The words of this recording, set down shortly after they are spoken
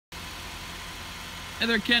Hey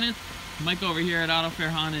there, Kenneth. Mike over here at Auto Fair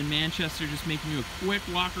Honda in Manchester, just making you a quick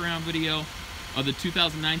walk around video of the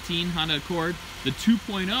 2019 Honda Accord, the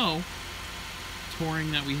 2.0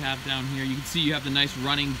 Touring that we have down here. You can see you have the nice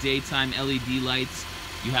running daytime LED lights.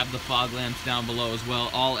 You have the fog lamps down below as well,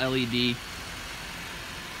 all LED. The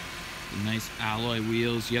nice alloy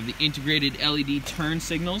wheels. You have the integrated LED turn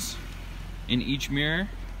signals in each mirror.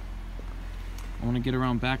 I want to get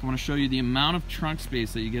around back. I want to show you the amount of trunk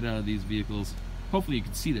space that you get out of these vehicles. Hopefully you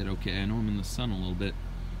can see that okay. I know I'm in the sun a little bit,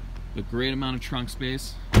 but great amount of trunk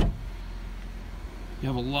space. You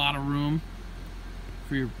have a lot of room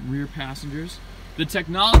for your rear passengers. The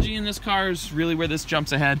technology in this car is really where this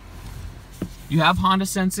jumps ahead. You have Honda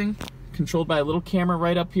sensing, controlled by a little camera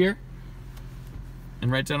right up here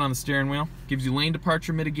and right down on the steering wheel. Gives you lane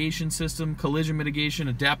departure mitigation system, collision mitigation,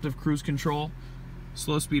 adaptive cruise control,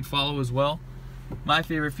 slow speed follow as well. My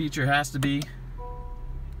favorite feature has to be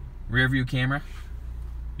rear view camera.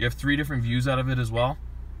 You have 3 different views out of it as well.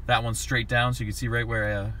 That one's straight down so you can see right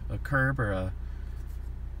where a curb or a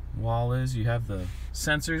wall is. You have the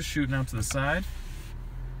sensors shooting out to the side.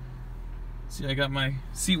 See, I got my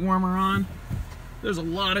seat warmer on. There's a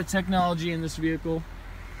lot of technology in this vehicle.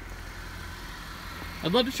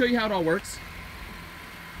 I'd love to show you how it all works.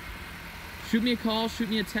 Shoot me a call, shoot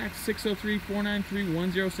me a text,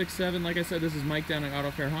 603-493-1067. Like I said, this is Mike down at Auto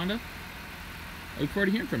Fair Honda. I look forward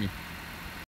to hearing from you.